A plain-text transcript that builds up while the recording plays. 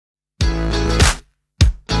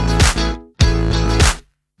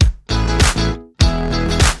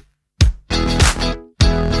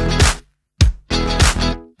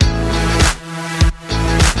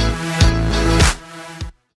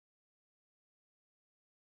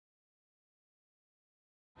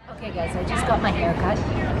Okay guys, I just got my hair cut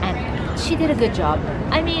and she did a good job.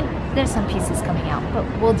 I mean, there's some pieces coming out, but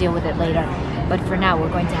we'll deal with it later. But for now,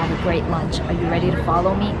 we're going to have a great lunch. Are you ready to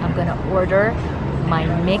follow me? I'm gonna order my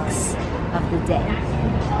mix of the day.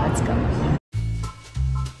 Let's go.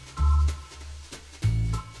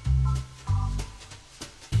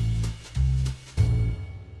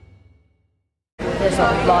 There's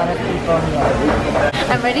a lot of people here.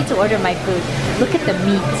 I'm ready to order my food. Look at the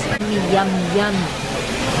meat. Yummy, yummy.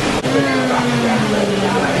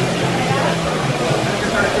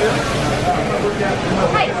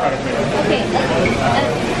 Hi. Okay.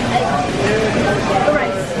 The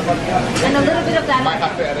rice. And a little bit of that. Might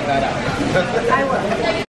have to edit that out. I will.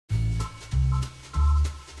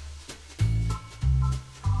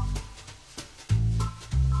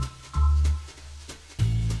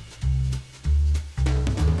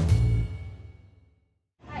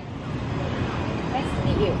 Hi. Nice to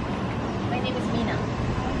meet you. My name is Mina.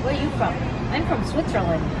 Where are you from? I'm from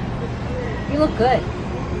Switzerland. You look good.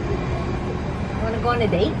 Want to go on a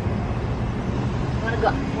date? Want to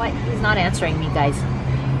go? What? He's not answering me, guys.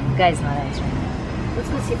 The guy's not answering me. Let's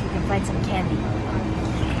go see if we can find some candy.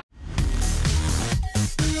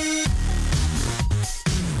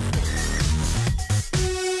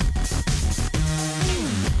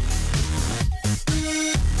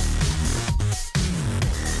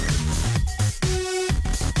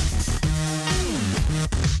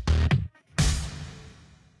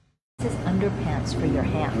 This is underpants for your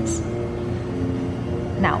hands.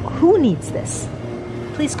 Now, who needs this?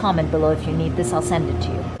 Please comment below if you need this, I'll send it to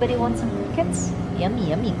you. Anybody want some crickets? Yummy,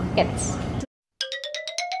 yummy crickets.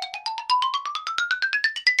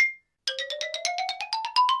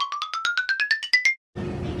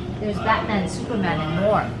 There's Batman, Superman, and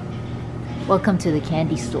more. Welcome to the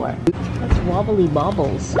candy store. That's wobbly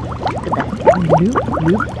bobbles. Look at that. Loop,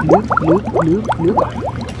 loop, loop, loop, loop, loop.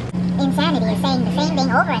 Insanity is saying the same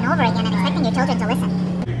thing over and over again and expecting your children to listen.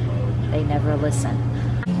 They never listen.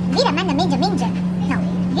 Vita man minja minja. No.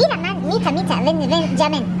 Vita man mita mita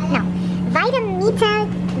jamin. No. Vitamita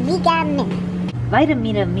vigamin.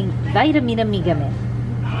 Vitamina migamin.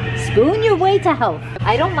 Spoon your way to health.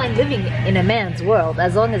 I don't mind living in a man's world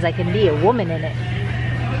as long as I can be a woman in it.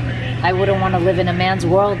 I wouldn't want to live in a man's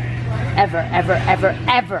world ever, ever, ever,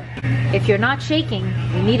 ever. If you're not shaking,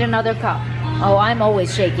 you need another cup. Oh, I'm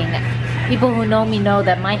always shaking. People who know me know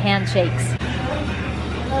that my hand shakes.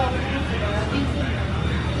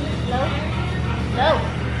 Hello?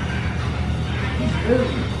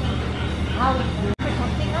 Hello?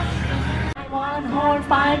 One horn,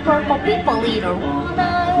 five purple people eater.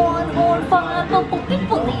 One horn, five purple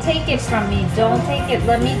people eater. Take it from me. Don't take it.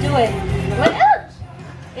 Let me do it. What else?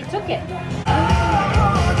 It took it.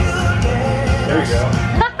 There we go.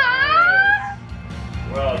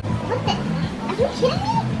 Well. What the? Are you kidding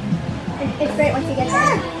me? It's great once you get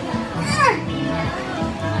there.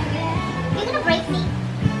 You're gonna break me.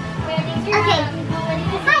 Okay.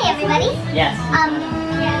 Hi everybody. Yes.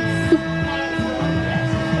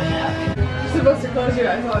 You're supposed to close your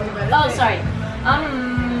eyes while you meditate. Oh, sorry.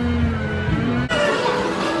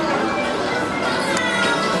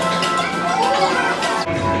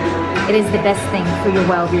 It is the best thing for your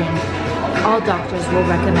well-being. All doctors will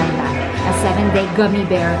recommend that. A 7-day gummy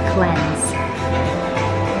bear cleanse.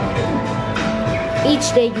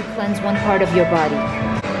 Each day you cleanse one part of your body.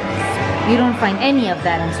 You don't find any of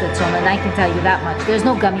that in Switzerland, I can tell you that much. There's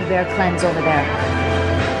no gummy bear cleanse over there.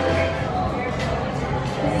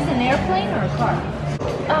 Is this an airplane or a car?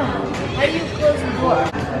 Oh, how do you close the door?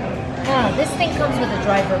 Oh, this thing comes with a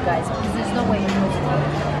driver, guys, because there's no way to close the door.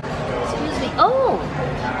 Excuse me. Oh!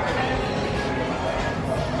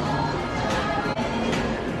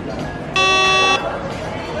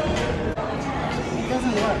 It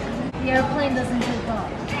doesn't work. The airplane doesn't take off.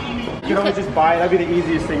 You can always just buy it. That'd be the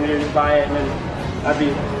easiest thing to do. Just buy it and then that'd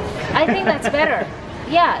be... I think that's better.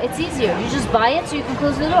 Yeah, it's easier. You just buy it so you can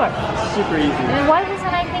close the door. super easy. I mean, why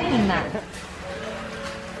wasn't I thinking that?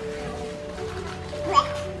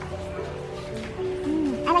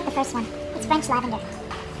 I like the first one. It's French lavender.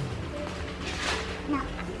 No.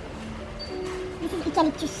 This is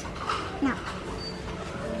eucalyptus. No.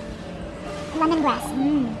 Lemongrass.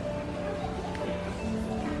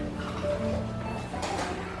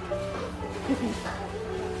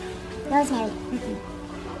 Rosemary.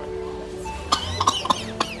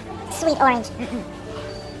 Sweet orange.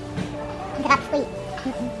 Grapefruit.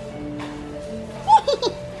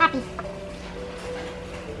 Happy.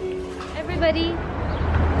 Everybody,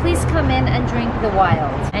 please come in and drink the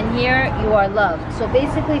wild. And here you are loved. So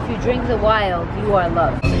basically, if you drink the wild, you are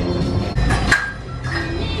loved.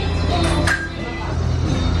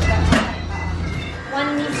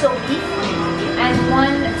 One miso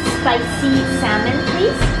spicy salmon,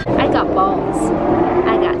 please. I got balls.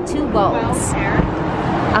 I got 2 balls.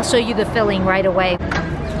 I'll show you the filling right away.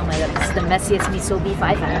 Oh my god, this is the messiest miso beef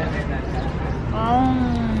I've had.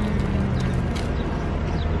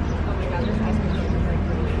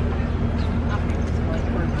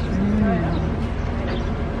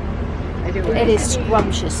 It is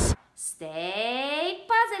scrumptious.